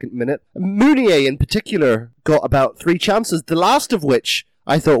 72nd minute. Mounier, in particular, got about 3 chances, the last of which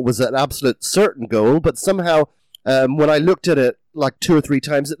I thought was an absolute certain goal, but somehow, when I looked at it like 2 or 3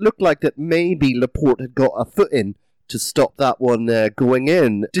 times, it looked like that maybe Laporte had got a foot in to stop that one going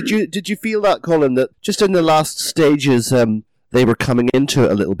in. Did you feel that, Colin, that just in the last stages they were coming into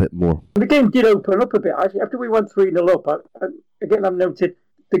it a little bit more? The game did open up a bit. Actually, after we went 3-0 up, I've noted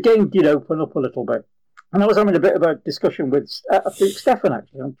the game did open up a little bit. And I was having a bit of a discussion with, I think, Stefan,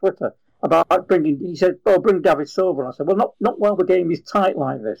 actually, on Twitter, about he said, bring David Silva. And I said, well, not while the game is tight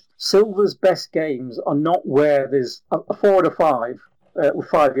like this. Silva's best games are not where there's a 4 to 5 with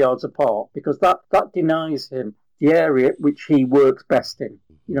 5 yards apart, because that denies him the area which he works best in.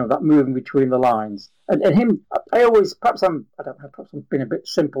 That moving between the lines. And him, perhaps I'm being a bit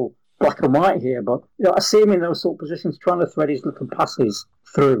simple, black and white here, but I see him in those sort of positions trying to thread his little passes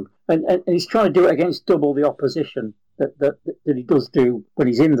through, and he's trying to do it against double the opposition that he does do when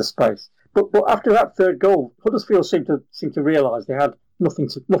he's in the space. But after that third goal, Huddersfield seemed to realise they had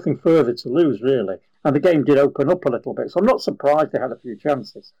nothing further to lose, really, and the game did open up a little bit. So I'm not surprised they had a few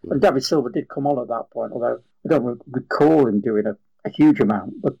chances, and David Silva did come on at that point, although I don't recall him doing a huge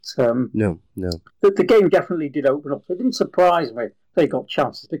amount. But no, the game definitely did open up. So it didn't surprise me they got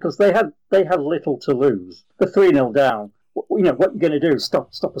chances, because they had little to lose. The 3-0 down. What you're going to do is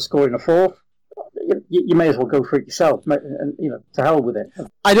stop a score in a fourth. You may as well go for it yourself, and to hell with it.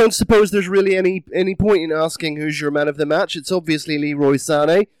 I don't suppose there's really any point in asking who's your man of the match. It's obviously Leroy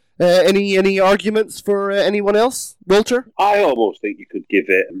Sané. Any arguments for anyone else, Walter? I almost think you could give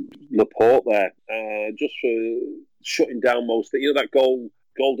it Laporte there, just for shutting down most of it. That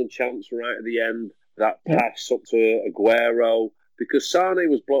golden chance right at the end, that pass up to Aguero. Because Sané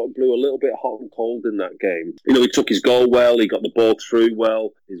blew a little bit hot and cold in that game. He took his goal well, he got the ball through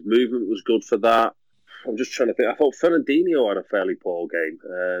well, his movement was good for that. I'm just trying to think. I thought Fernandinho had a fairly poor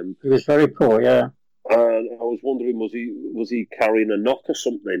game. He was very poor, yeah. And I was wondering, was he carrying a knock or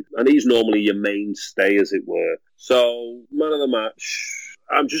something? And he's normally your mainstay, as it were. So, man of the match,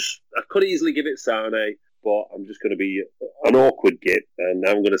 I could easily give it Sané, but I'm just going to be an awkward git, and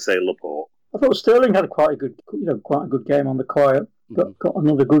I'm going to say Laporte. I thought Sterling had quite a good game on the quiet. Got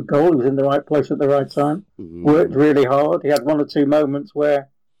another good goal. He was in the right place at the right time. Worked really hard. He had 1 or 2 moments where,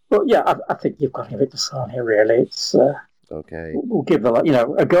 I think you've got to give it to Sané. Really, it's okay. We'll give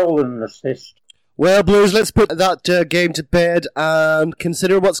a goal and an assist. Well, Blues, let's put that game to bed and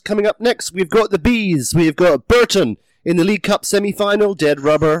consider what's coming up next. We've got the Bees. We've got Burton in the League Cup semi-final. Dead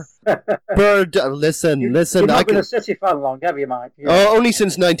rubber. Listen. You've not been a City fan long, have you, Mike? Yeah. Oh, only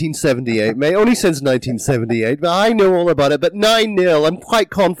since 1978, mate. Only since 1978. But I know all about it. But 9-0, I'm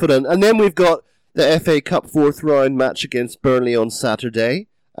quite confident. And then we've got the FA Cup 4th round match against Burnley on Saturday.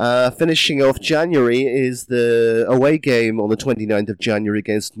 Finishing off January is the away game on the 29th of January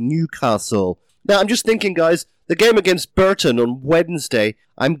against Newcastle. Now, I'm just thinking, guys, the game against Burton on Wednesday,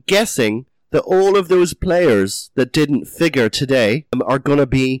 I'm guessing that all of those players that didn't figure today are going to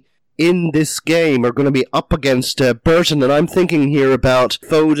be in this game, are going to be up against Burton. And I'm thinking here about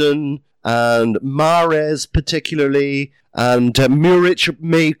Foden, and Mahrez particularly, and Muric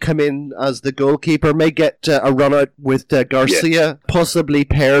may come in as the goalkeeper, may get a run out with Garcia, possibly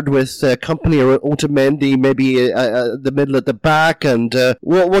paired with Company or Otamendi, maybe the middle at the back. And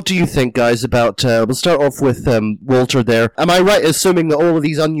what do you think, guys, about... we'll start off with Walter there. Am I right assuming that all of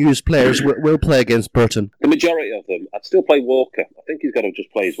these unused players will play against Burton? The majority of them. I'd still play Walker. I think he's got to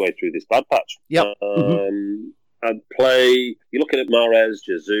just play his way through this bad patch. Yep. I'd play... You're looking at Mahrez,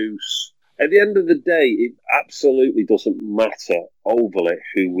 Jesus... At the end of the day, it absolutely doesn't matter overly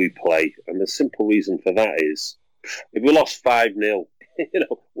who we play. And the simple reason for that is, if we lost 5-0,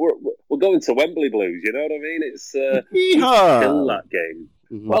 we're going to Wembley Blues, you know what I mean? It's kill that game.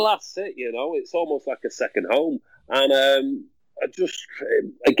 Mm-hmm. Well, that's it, it's almost like a second home. And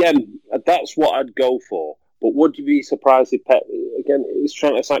again, that's what I'd go for. But would you be surprised if Pep, again, it's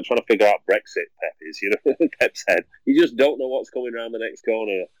like trying to figure out Brexit, Pep is, Pep's head. You just don't know what's coming around the next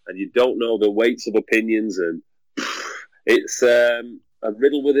corner, and you don't know the weights of opinions, and it's a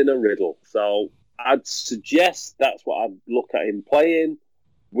riddle within a riddle. So I'd suggest that's what I'd look at him playing.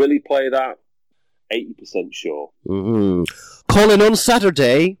 Will he play that? 80% sure. Mm-hmm. Colin, on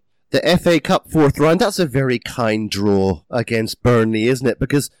Saturday, the FA Cup fourth round, that's a very kind draw against Burnley, isn't it?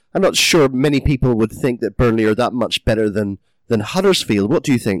 Because I'm not sure many people would think that Burnley are that much better than Huddersfield. What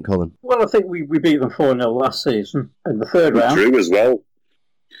do you think, Colin? Well, I think we beat them 4-0 last season in the third round. True as well.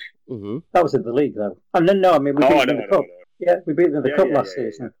 Mm-hmm. That was in the league, though. And then, we beat them in the cup. Yeah, we beat them in the cup last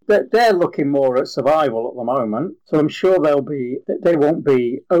season. They're looking more at survival at the moment, so I'm sure they won't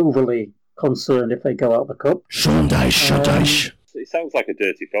be overly concerned if they go out the cup. Shondash. It sounds like a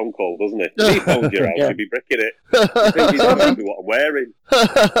dirty phone call, doesn't it? If he phoned your house, you'd be bricking it. I think he's asking me what I'm wearing.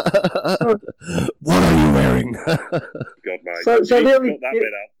 What are you wearing? God, mate. So the only... that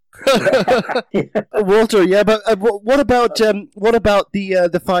bit out. Walter, but what about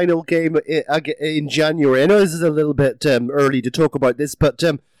the final game in January? I know this is a little bit early to talk about this, but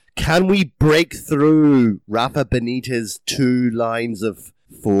can we break through Rafa Benitez's 2 lines of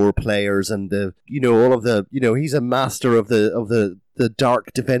 4 players and all of the he's a master of the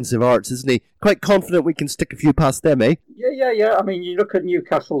dark defensive arts, isn't he? Quite confident we can stick a few past them, eh? Yeah. I mean, you look at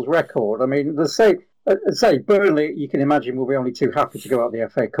Newcastle's record. I mean, say Burnley, you can imagine, will be only too happy to go out the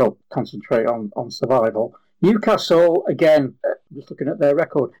FA Cup, concentrate on survival. Newcastle, again, just looking at their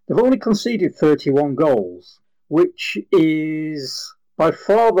record, they've only conceded 31 goals, which is by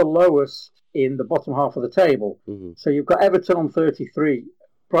far the lowest in the bottom half of the table. Mm-hmm. So you've got Everton on 33.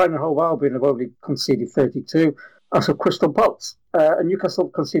 Brighton and Hove Albion have only conceded 32. Also, Crystal Palace and Newcastle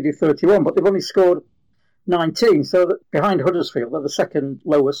have conceded 31, but they've only scored 19. So that behind Huddersfield, they're the second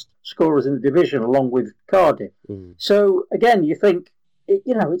lowest scorers in the division, along with Cardiff. Mm. So again, you think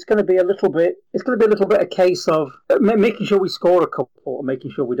it's going to be a little bit. It's going to be a little bit a case of making sure we score a couple and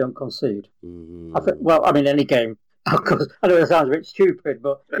making sure we don't concede. Mm. I think. Any game. Of course, I know it sounds a bit stupid,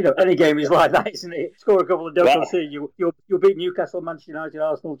 but any game is like that, isn't it? Score a couple of don't concede, you'll beat Newcastle, Manchester United,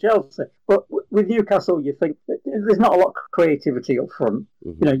 Arsenal, Chelsea. But with Newcastle, you think there's not a lot of creativity up front.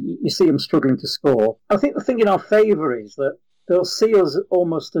 Mm-hmm. You see them struggling to score. I think the thing in our favour is that they'll see us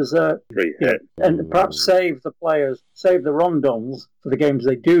almost as and perhaps save the players, save the Rondons for the games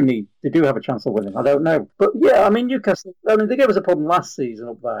they do need. They do have a chance of winning. I don't know. But Newcastle, they gave us a problem last season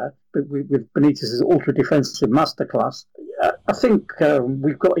up there with Benitez's ultra-defensive masterclass. I think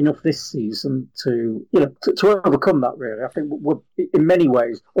we've got enough this season to overcome that, really. I think we're, in many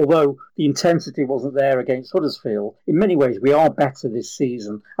ways, although the intensity wasn't there against Huddersfield, in many ways we are better this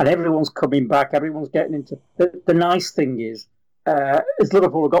season. And everyone's coming back. Everyone's getting into... The nice thing is, as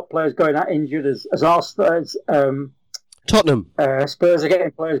Liverpool have got players going out injured, as Arsenal, Tottenham, Spurs are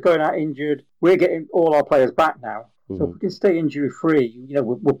getting players going out injured. We're getting all our players back now, so if we can stay injury free,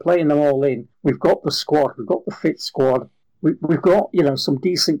 we're playing them all in. We've got the squad, we've got the fit squad. We've got some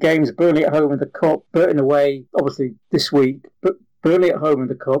decent games. Burnley at home in the cup, Burton away, obviously this week, but Burnley at home in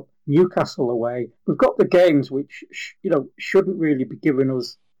the cup, Newcastle away. We've got the games which shouldn't really be giving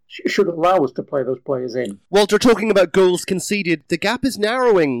us. Should allow us to play those players in. Walter, talking about goals conceded, the gap is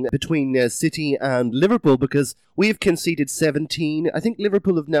narrowing between City and Liverpool because we've conceded 17. I think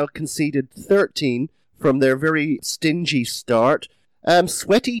Liverpool have now conceded 13 from their very stingy start.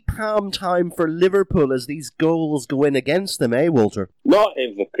 Sweaty palm time for Liverpool as these goals go in against them, eh, Walter? Not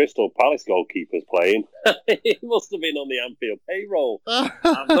if the Crystal Palace goalkeeper's playing. He must have been on the Anfield payroll.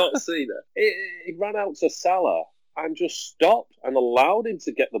 I've not seen it. He ran out to Salah and just stopped and allowed him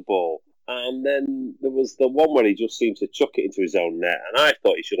to get the ball. And then there was the one where he just seemed to chuck it into his own net. And I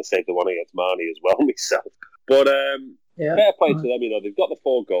thought he should have saved the one against Marriner as well myself. But fair play to them, they've got the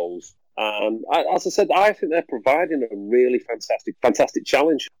 4 goals. And as I said, I think they're providing a really fantastic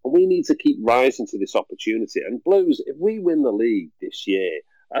challenge. And we need to keep rising to this opportunity. And Blues, if we win the league this year,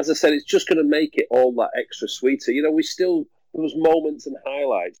 as I said, it's just going to make it all that extra sweeter. You know, there was moments and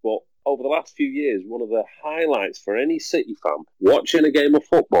highlights, but over the last few years, one of the highlights for any City fan watching a game of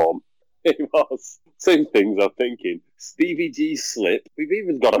football, it was two things I'm thinking. Stevie G's slip. We've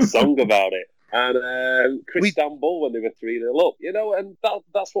even got a song about it. And Chris Bull when they were 3-0 up. You know, and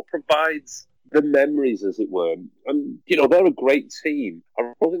that's what provides the memories, as it were. And, you know, they're a great team. I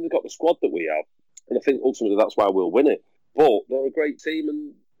don't think they've got the squad that we have. And I think ultimately that's why we'll win it. But they're a great team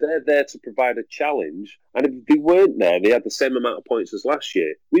and they're there to provide a challenge. And if they weren't there, they had the same amount of points as last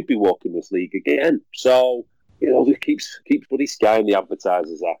year, we'd be walking this league again. So, you know, it keeps Buddy Sky and the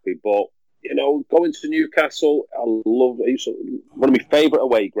advertisers happy. But, you know, going to Newcastle, it's one of my favourite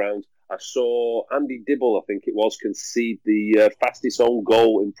away grounds. I saw Andy Dibble, I think it was, concede the fastest own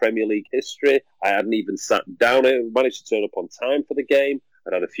goal in Premier League history. I hadn't even sat down. I managed to turn up on time for the game.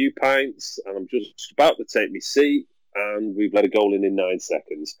 I'd had a few pints, and I'm just about to take my seat, and we've let a goal in 9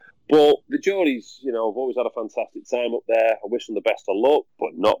 seconds. But the Geordies, you know, have always had a fantastic time up there. I wish them the best of luck,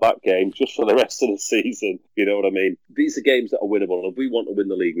 but not that game, just for the rest of the season. You know what I mean? These are games that are winnable. If we want to win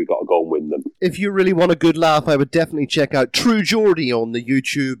the league, we've got to go and win them. If you really want a good laugh, I would definitely check out True Geordie on the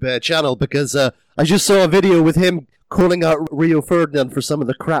YouTube channel, because I just saw a video with him calling out Rio Ferdinand for some of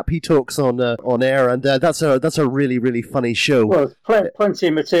the crap he talks on air, and that's a really, really funny show. Well, there's plenty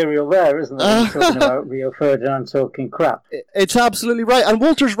of material there, isn't there? Talking about Rio Ferdinand talking crap. It's absolutely right, and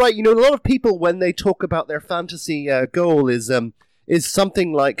Walter's right. You know, a lot of people, when they talk about their fantasy goal, is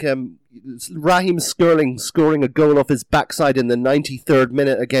something like Raheem Sterling scoring a goal off his backside in the 93rd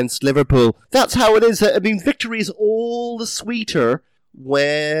minute against Liverpool. That's how it is. I mean, victory is all the sweeter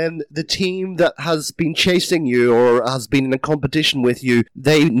when the team that has been chasing you or has been in a competition with you,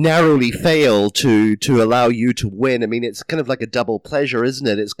 they narrowly fail to allow you to win. I mean, it's kind of like a double pleasure, isn't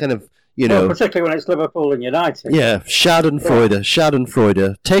it? It's kind of, you know... Well, particularly when it's Liverpool and United. Yeah,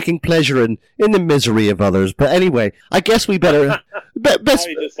 Schadenfreude, taking pleasure in the misery of others. But anyway, I guess we better... Now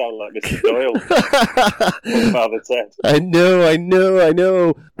you just sound like Mr. Doyle. Father Ted. I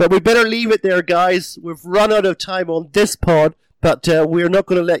know. But we better leave it there, guys. We've run out of time on this pod. But we're not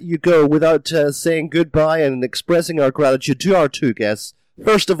going to let you go without saying goodbye and expressing our gratitude to our two guests.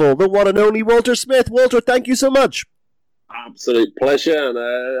 First of all, the one and only Walter Smith. Walter, thank you so much. Absolute pleasure, and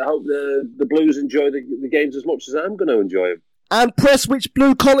I hope the Blues enjoy the games as much as I'm going to enjoy them. And Presswich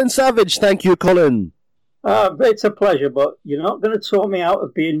Blue, Colin Savage. Thank you, Colin. It's a pleasure, but you're not going to talk me out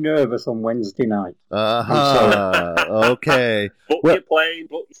of being nervous on Wednesday night. Okay. Book your plane,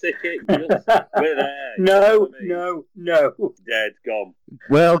 book your ticket. We're there. No. Dead, gone.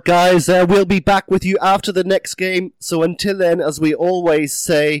 Well, guys, we'll be back with you after the next game. So until then, as we always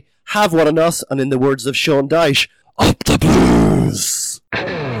say, have one on us, and in the words of Sean Dyche, up the Blues!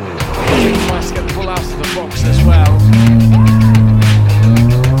 Classic pull out of the box as well.